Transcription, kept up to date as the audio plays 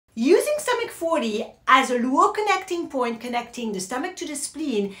Using stomach 40 as a lower connecting point connecting the stomach to the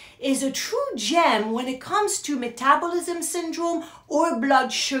spleen is a true gem when it comes to metabolism syndrome or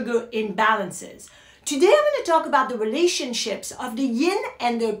blood sugar imbalances. Today I'm going to talk about the relationships of the yin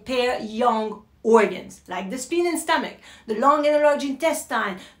and the yang organs, like the spleen and stomach, the lung and the large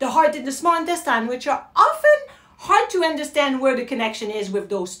intestine, the heart and the small intestine, which are often hard to understand where the connection is with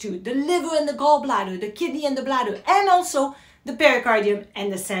those two, the liver and the gallbladder, the kidney and the bladder, and also the pericardium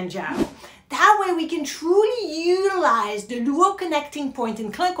and the San Jiao. That way we can truly utilize the lower connecting point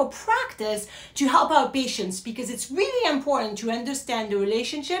in clinical practice to help our patients, because it's really important to understand the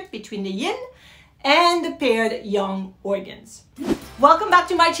relationship between the yin and the paired yang organs. Welcome back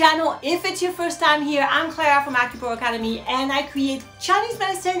to my channel. If it's your first time here, I'm Clara from AcuPro Academy, and I create Chinese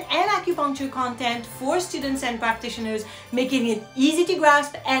medicine and acupuncture content for students and practitioners, making it easy to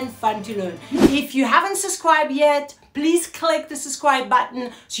grasp and fun to learn. If you haven't subscribed yet, please click the subscribe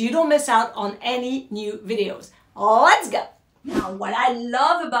button so you don't miss out on any new videos. Let's go. Now, what I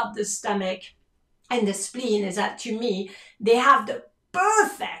love about the stomach and the spleen is that, to me, they have the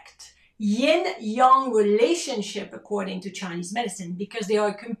perfect yin-yang relationship according to Chinese medicine, because they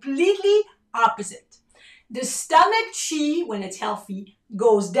are completely opposite. The stomach qi, when it's healthy,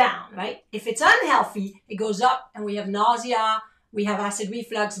 goes down, right? If it's unhealthy, it goes up, and we have nausea, we have acid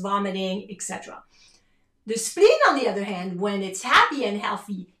reflux, vomiting, etc. The spleen, on the other hand, when it's happy and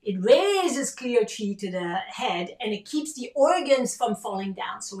healthy, it raises clear qi to the head, and it keeps the organs from falling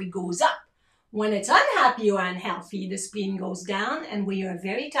down, so it goes up. When it's unhappy or unhealthy, the spleen goes down, and we are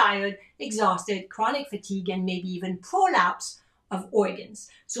very tired, exhausted, chronic fatigue, and maybe even prolapse of organs.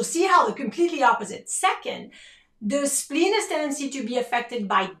 So see how they're completely opposite. Second, the spleen has tendency to be affected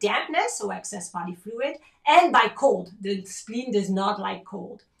by dampness, or excess body fluid, and by cold. The spleen does not like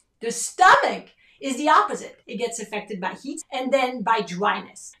cold. The stomach is the opposite. It gets affected by heat and then by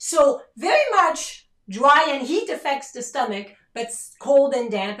dryness. So very much dry and heat affects the stomach, but cold and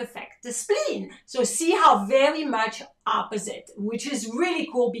damp affect the spleen. So see how very much opposite, which is really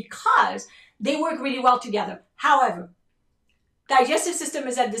cool because they work really well together. However, digestive system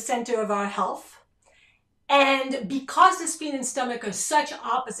is at the center of our health. And because the spleen and stomach are such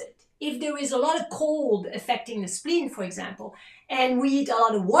opposite, if there is a lot of cold affecting the spleen, for example, and we eat a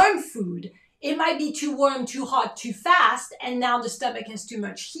lot of warm food, it might be too warm, too hot, too fast, and now the stomach has too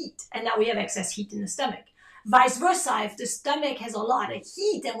much heat, and now we have excess heat in the stomach. Vice versa, if the stomach has a lot of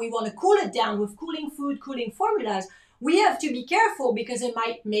heat and we want to cool it down with cooling food, cooling formulas, we have to be careful because it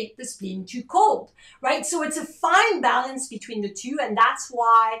might make the spleen too cold, right? So it's a fine balance between the two, and that's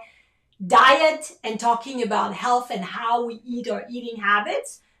why diet and talking about health and how we eat, our eating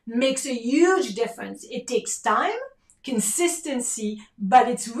habits, makes a huge difference. It takes time, consistency, but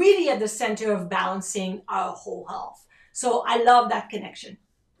it's really at the center of balancing our whole health. So I love that connection.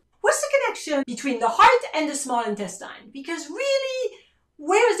 What's the connection between the heart and the small intestine? Because really,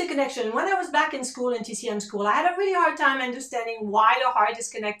 where is the connection? When I was back in school, in TCM school, I had a really hard time understanding why the heart is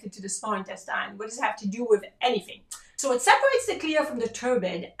connected to the small intestine. What does it have to do with anything? So it separates the clear from the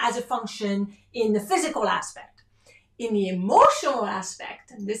turbid as a function in the physical aspect. In the emotional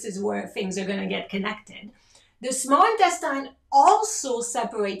aspect, and this is where things are going to get connected, the small intestine also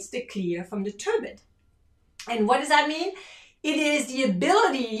separates the clear from the turbid. And what does that mean? It is the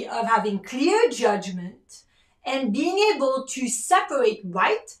ability of having clear judgment and being able to separate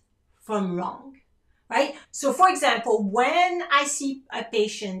right from wrong, right? So for example, when I see a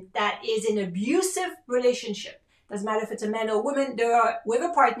patient that is in an abusive relationship, doesn't matter if it's a man or a woman, they're with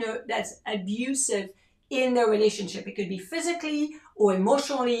a partner that's abusive in their relationship. It could be physically or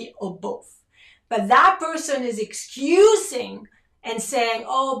emotionally or both. But that person is excusing and saying,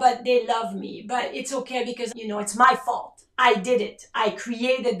 oh, but they love me, but it's okay because, it's my fault. I did it. I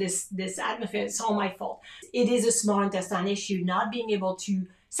created this atmosphere. It's all my fault. It is a small intestine issue, not being able to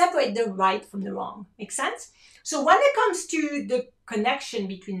separate the right from the wrong. Make sense? So when it comes to the connection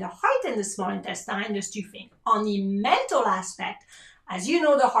between the heart and the small intestine, there's two things. On the mental aspect, as you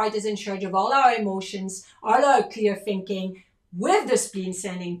know, the heart is in charge of all our emotions, all our clear thinking, with the spleen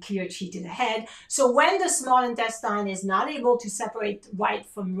sending clear qi to the head. So when the small intestine is not able to separate right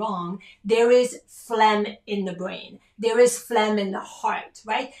from wrong, there is phlegm in the brain. There is phlegm in the heart,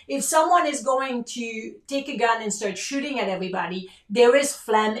 right? If someone is going to take a gun and start shooting at everybody, there is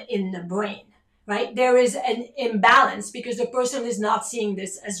phlegm in the brain, right? There is an imbalance because the person is not seeing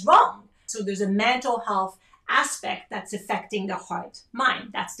this as wrong. So there's a mental health aspect that's affecting the heart, mind.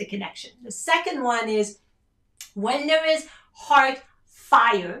 That's the connection. The second one is when there is heart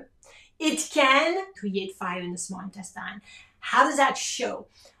fire, it can create fire in the small intestine. How does that show?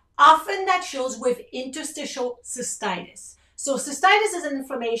 Often that shows with interstitial cystitis. So cystitis is an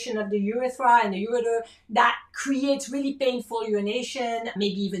inflammation of the urethra and the ureter that creates really painful urination,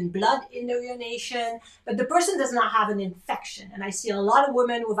 maybe even blood in the urination, but the person does not have an infection. And I see a lot of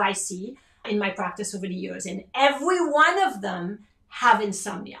women with IC in my practice over the years, and every one of them have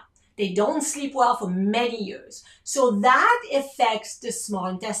insomnia. They don't sleep well for many years. So that affects the small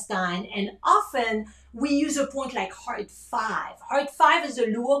intestine, and often we use a point like Heart 5. Heart 5 is the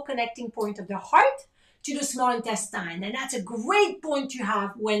lower connecting point of the heart to the small intestine, and that's a great point to have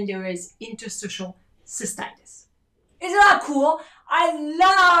when there is interstitial cystitis. Isn't that cool? I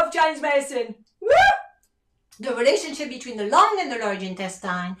love Chinese medicine. Woo! The relationship between the lung and the large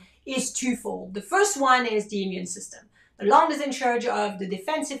intestine is twofold. The first one is the immune system. The lung is in charge of the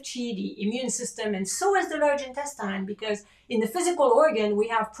defensive qi, the immune system, and so is the large intestine, because in the physical organ, we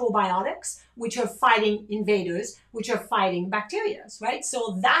have probiotics, which are fighting invaders, which are fighting bacteria, right?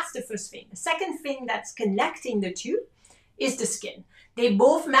 So that's the first thing. The second thing that's connecting the two is the skin. They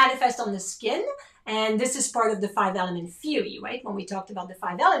both manifest on the skin, and this is part of the 5-element theory, right? When we talked about the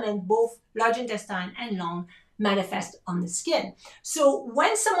 5 elements, both large intestine and lung manifest on the skin. So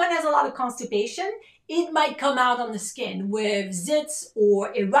when someone has a lot of constipation, it might come out on the skin with zits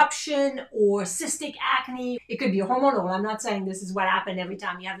or eruption or cystic acne. It could be hormonal. I'm not saying this is what happened every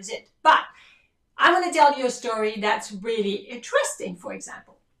time you have a zit, but I'm going to tell you a story that's really interesting, for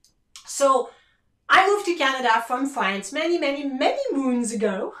example. So I moved to Canada from France many moons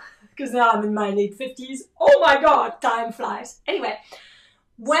ago, because now I'm in my late 50s. Oh my God, time flies. Anyway,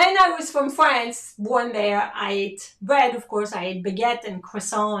 when I was from France, born there, I ate bread, of course, I ate baguette and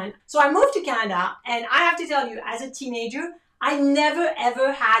croissant. So I moved to Canada, and I have to tell you, as a teenager, I never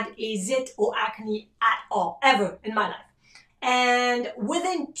ever had a zit or acne at all, ever in my life. And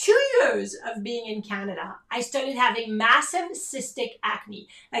within 2 years of being in Canada, I started having massive cystic acne,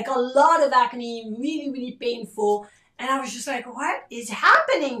 like a lot of acne, really painful. And I was just like, what is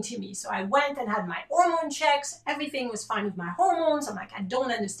happening to me? So I went and had my hormone checks. Everything was fine with my hormones. I'm like, I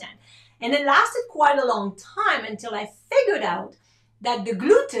don't understand. And it lasted quite a long time until I figured out that the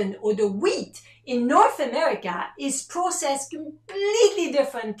gluten or the wheat in North America is processed completely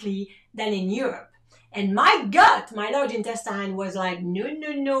differently than in Europe. And my gut, my large intestine was like, no,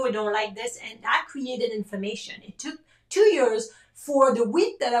 I don't like this. And that created inflammation. It took 2 years for the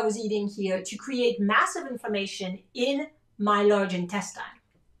wheat that I was eating here to create massive inflammation in my large intestine.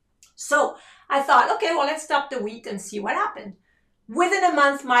 So I thought, okay, well, let's stop the wheat and see what happened. Within a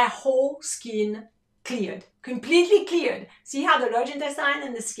month, my whole skin cleared, completely cleared. See how the large intestine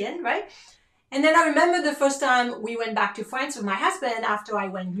and the skin, right? And then I remember the first time we went back to France with my husband after I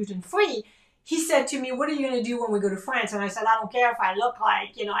went gluten-free. He said to me, what are you going to do when we go to France? And I said, I don't care if I look like,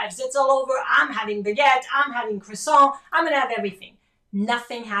 I have zits all over. I'm having baguette. I'm having croissant. I'm going to have everything.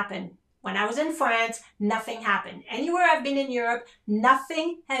 Nothing happened. When I was in France, nothing happened. Anywhere I've been in Europe,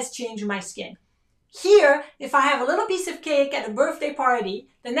 nothing has changed my skin. Here, if I have a little piece of cake at a birthday party,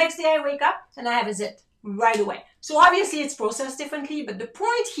 the next day I wake up and I have a zit right away. So obviously it's processed differently, but the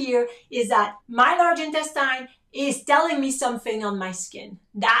point here is that my large intestine is telling me something on my skin.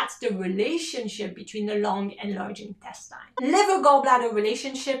 That's the relationship between the lung and large intestine. Liver gallbladder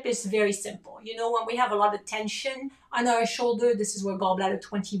relationship is very simple. When we have a lot of tension on our shoulder, this is where gallbladder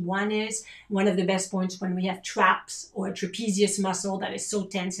 21 is. One of the best points when we have traps or a trapezius muscle that is so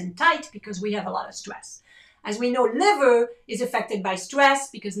tense and tight because we have a lot of stress. As we know, liver is affected by stress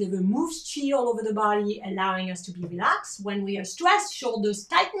because liver moves qi all over the body, allowing us to be relaxed. When we are stressed, shoulders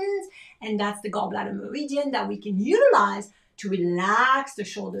tighten, and that's the gallbladder meridian that we can utilize to relax the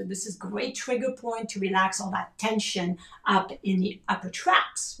shoulder. This is a great trigger point to relax all that tension up in the upper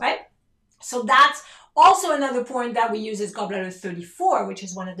traps, right? So that's also another point that we use is gallbladder 34, which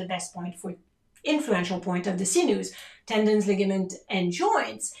is one of the best points for influential point of the sinews, tendons, ligament, and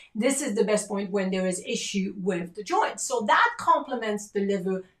joints. This is the best point when there is issue with the joints. So that complements the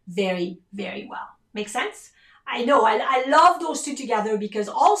liver very well. Make sense? I know, I love those two together because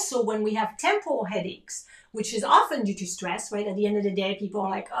also when we have temporal headaches, which is often due to stress, right? At the end of the day, people are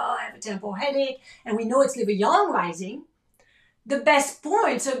like, oh, I have a temporal headache, and we know it's liver yang rising. The best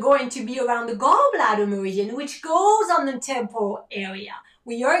points are going to be around the gallbladder meridian, which goes on the temporal area.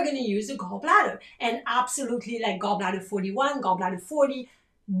 We are going to use the gallbladder, and absolutely like gallbladder 41, gallbladder 40,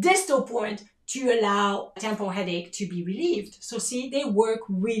 distal point to allow temporal headache to be relieved. So see, they work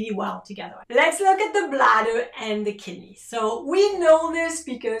really well together. Let's look at the bladder and the kidney. So we know this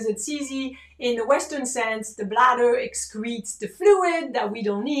because it's easy. In the Western sense, the bladder excretes the fluid that we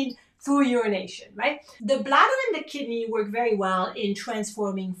don't need through urination, right? The bladder and the kidney work very well in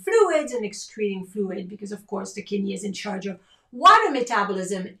transforming fluids and excreting fluid because, of course, the kidney is in charge of water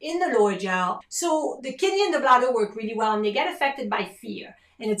metabolism in the lower jiao. So the kidney and the bladder work really well, and they get affected by fear.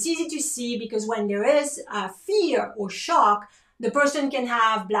 And it's easy to see because when there is fear or shock, the person can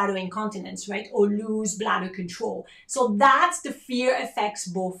have bladder incontinence, right? Or lose bladder control. So that's the fear affects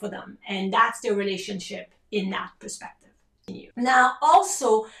both of them. And that's their relationship in that perspective. Now,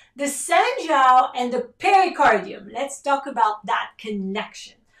 also the San Jiao and the pericardium. Let's talk about that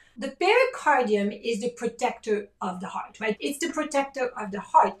connection. The pericardium is the protector of the heart, right? It's the protector of the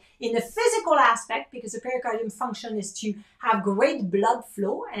heart in the physical aspect, because the pericardium function is to have great blood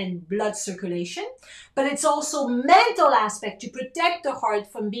flow and blood circulation, but it's also mental aspect to protect the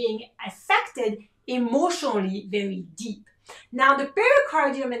heart from being affected emotionally very deep. Now, the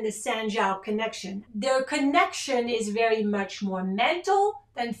pericardium and the San Jiao connection, their connection is very much more mental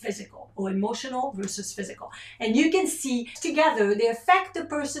than physical, or emotional versus physical. And you can see together they affect the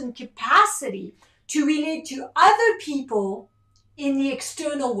person's capacity to relate to other people in the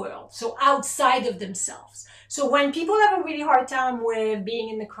external world, so outside of themselves. So when people have a really hard time with being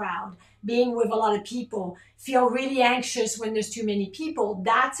in the crowd, being with a lot of people, feel really anxious when there's too many people,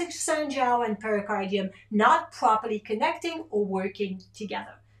 that's a San Jiao and pericardium not properly connecting or working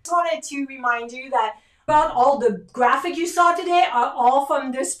together. I just wanted to remind you that about all the graphics you saw today are all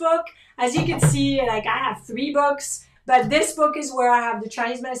from this book. As you can see, like I have 3 books, but this book is where I have the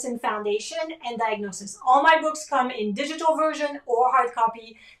Chinese Medicine Foundation and Diagnosis. All my books come in digital version or hard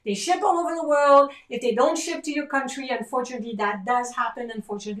copy. They ship all over the world. If they don't ship to your country, unfortunately, that does happen.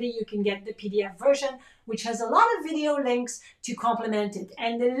 Unfortunately, you can get the PDF version, which has a lot of video links to complement it.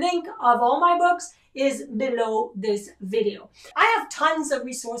 And the link of all my books is below this video. I have tons of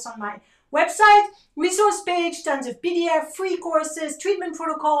resources on my website, resource page, tons of PDF, free courses, treatment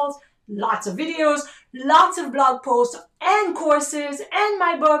protocols, lots of videos, lots of blog posts and courses and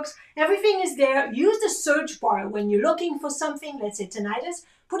my books. Everything is there. Use the search bar when you're looking for something, let's say tinnitus,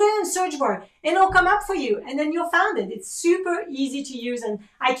 put it in the search bar and it'll come up for you and then you'll find it. It's super easy to use and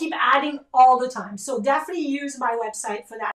I keep adding all the time. So definitely use my website for that.